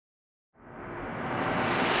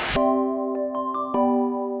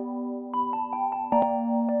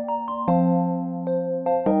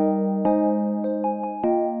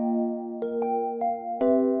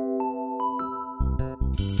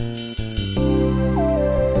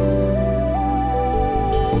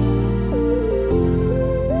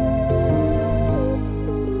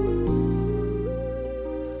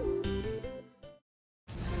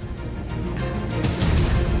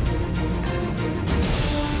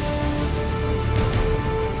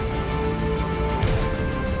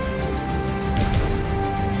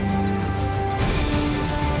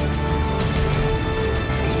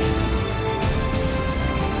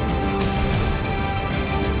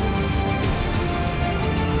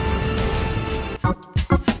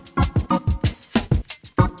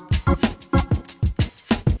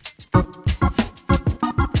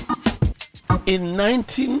In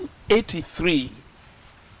 1983,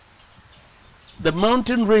 the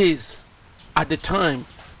mountain race at the time,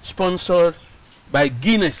 sponsored by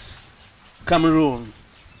Guinness Cameroon,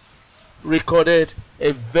 recorded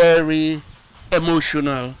a very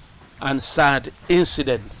emotional and sad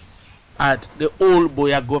incident at the old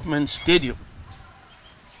Boya Government Stadium.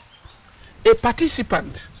 A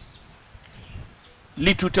participant,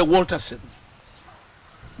 Litute Walterson,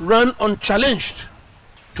 ran unchallenged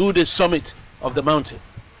to the summit of the mountain.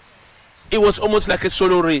 It was almost like a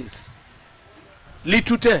solo race.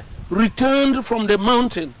 Litute returned from the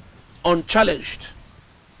mountain unchallenged.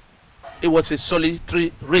 It was a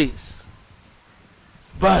solitary race.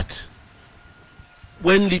 But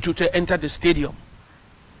when Litute entered the stadium,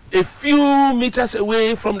 a few meters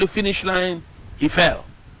away from the finish line, he fell.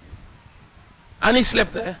 And he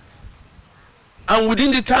slept there. And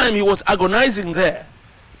within the time he was agonizing there,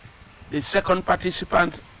 the second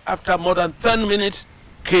participant, after more than 10 minutes,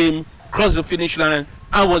 came, crossed the finish line,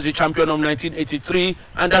 and was the champion of 1983,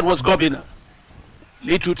 and that was Gobina.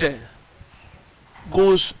 Litute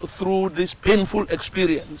goes through this painful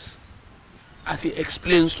experience as he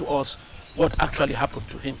explains to us what actually happened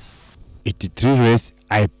to him. 83 race,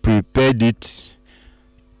 I prepared it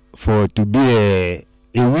to be a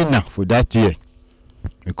winner for that year,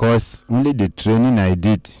 because only the training I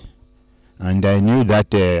did, and I knew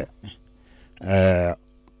that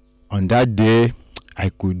on that day I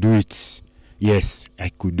could do it. Yes, I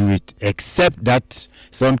could do it, except that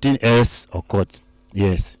something else occurred.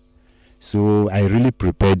 Yes, so I really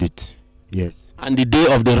prepared it. Yes. And the day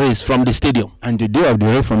of the race from the stadium? And the day of the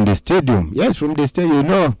race from the stadium. Yes, from the stadium. You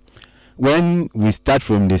know, when we start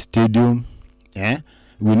from the stadium,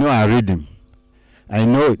 we know our rhythm. I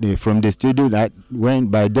know from the stadium that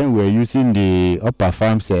by then we were using the upper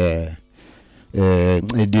farms, the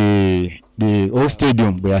old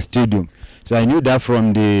stadium, Boya Stadium. So I knew that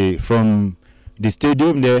from the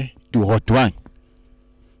stadium there to Hot One,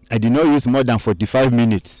 I did not use more than 45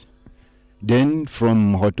 minutes. Then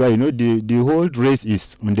from Hot One, you know, the whole race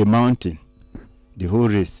is on the mountain, the whole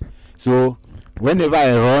race. So whenever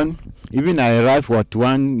I run, even I arrive at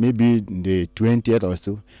one, maybe the 20th or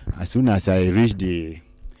so, as soon as I reach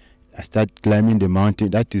I start climbing the mountain.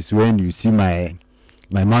 That is when you see my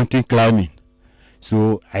mountain climbing.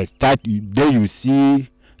 So I start, there you see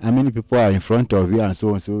how many people are in front of you and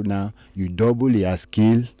so on. So now you double your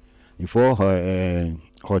skill. Before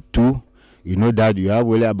Hot 2, you know that you have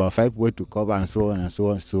only about 5 ways to cover and so on and so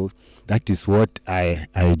on. So that is what I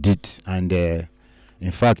did. And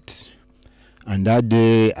in fact, on that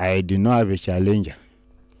day, I did not have a challenger.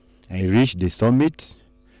 I reached the summit,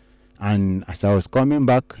 and as I was coming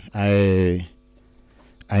back, I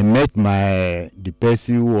met the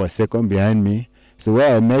person who was second behind me. So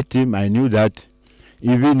when I met him, I knew that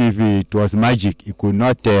even if it was magic, it could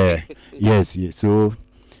not, yes. So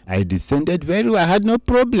I descended very well. I had no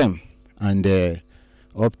problem. And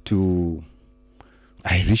up to,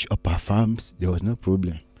 I reached upper farms, there was no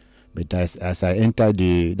problem. But as I entered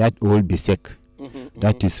that old Bisek,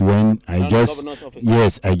 that is when I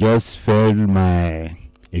just felt a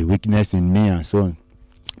weakness in me and so on.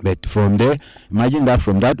 But from there, imagine that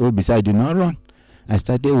from that old Bisek, I did not run. I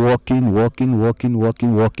started walking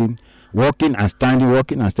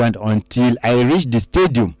and standing until I reached the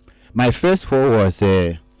stadium. My first fall was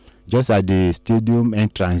just at the stadium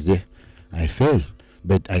entrance there. I fell,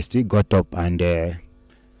 but I still got up, and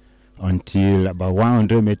until about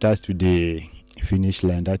 100 meters to the finish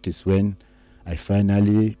line, that is when I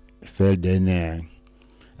finally fell. Then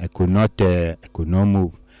I could not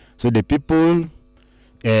move. So the people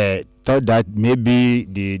thought that maybe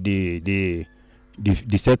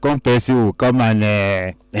the second person will come and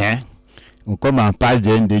pass.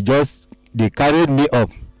 Then they carried me up.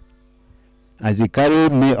 As they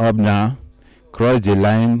carried me up now, crossed the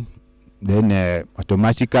line, then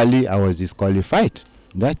automatically I was disqualified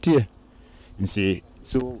that year. You see,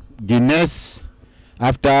 so Guinness,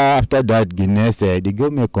 after that Guinness, they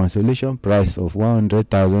gave me a consolation prize of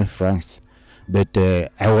 100,000 francs. But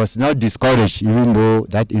I was not discouraged, even though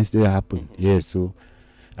that incident happened. Yes, so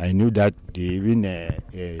I knew that even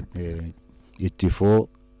 84,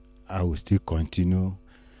 I will still continue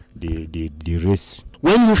the race.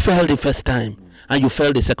 When you fell the first time and you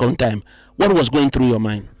fell the second time, what was going through your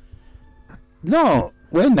mind? No,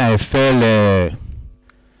 when I fell,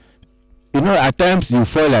 at times you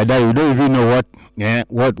fall like that, you don't even know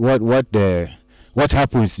what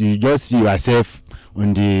happens. You just see yourself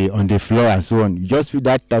on the floor and so on. You just feel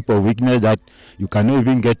that type of weakness that you cannot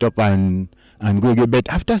even get up and go again. But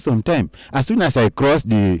after some time, as soon as I crossed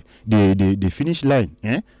the finish line,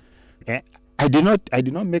 I did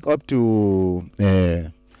not make up to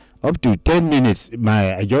 10 minutes.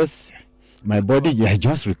 My body, I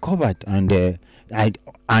just recovered, and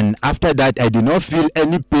after that I did not feel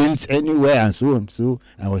any pains anywhere and so on. So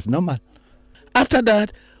I was normal. After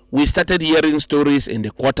that, we started hearing stories in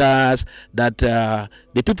the quarters that the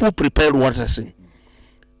people prepared Watterson,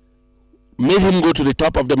 made him go to the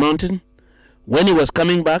top of the mountain. When he was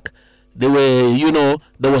coming back, there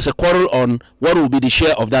was a quarrel on what would be the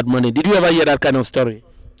share of that money. Did you ever hear that kind of story?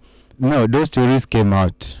 No, those stories came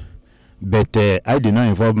out, but I did not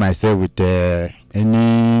involve myself with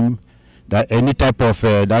any type of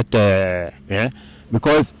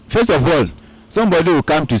because first of all, somebody will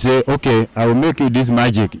come to say, okay, I will make you this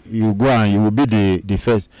magic. You go and you will be the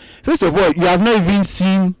first. First of all, you have not even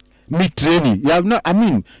seen me training. You have not. I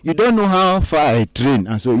mean, you don't know how far I train,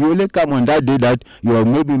 and so you only come on that day that you have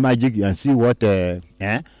made me magic and see what.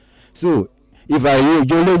 So if you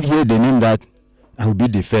only hear the name that I will be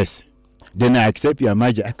the first, then I accept your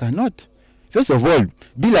magic. I cannot. First of all,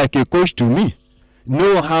 be like a coach to me.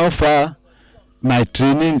 Know how far my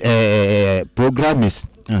training program is,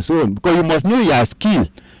 and so on, because you must know your skill.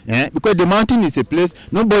 Because the mountain is a place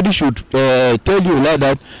nobody should tell you like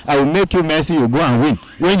that. I will make you mercy, you go and win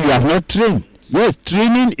when you have not trained. Yes,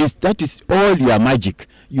 training is all your magic.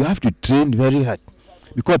 You have to train very hard,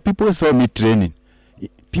 because people saw me training.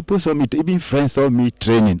 People saw me, even friends saw me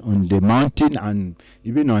training on the mountain and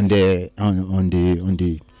even on this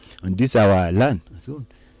our land. So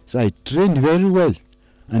I trained very well,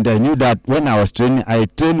 and I knew that when I was training, I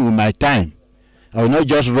trained with my time. I was not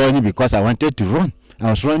just running because I wanted to run. I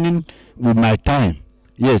was running with my time.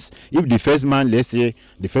 Yes, if the first man, let's say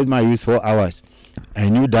the first man used 4 hours, I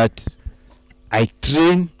knew that I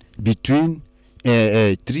trained between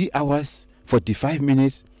 3 hours 45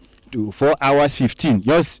 minutes to 4 hours 15,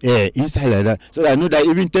 just inside like that. So I know that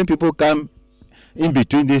even 10 people come in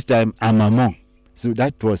between this time, I'm among. So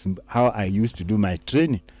that was how I used to do my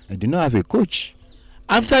training. I did not have a coach.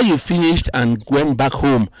 After you finished and went back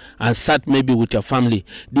home and sat maybe with your family,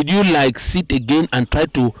 did you sit again and try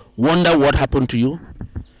to wonder what happened to you?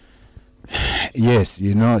 Yes,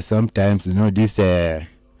 sometimes this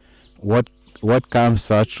what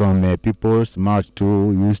comes out from people's mouth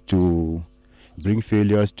too used to bring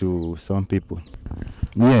failures to some people.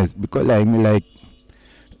 Yes, because like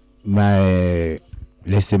my,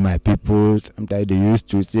 let's say my people, sometimes they used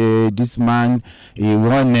to say, this man, he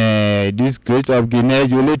won this crate of Guinness,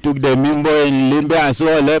 you only took the Mimbo in Limbe and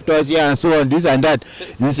so on, left us here and so on, this and that.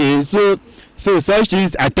 You see, so such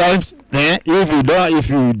things at times, if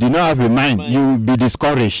you do not have a mind, you will be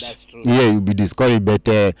discouraged. That's true. Yeah, you'll be discouraged. But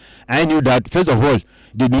I knew that, first of all,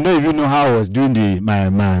 they did not even know how I was doing my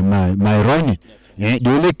running. They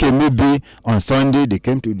only came maybe on Sunday. They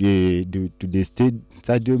came to the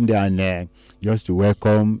stadium there and just to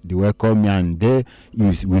welcome me, and there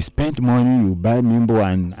we spent money, you buy Mimbo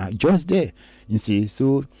and just there. You see,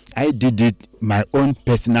 so I did it my own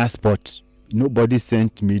personal sport. Nobody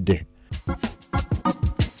sent me there.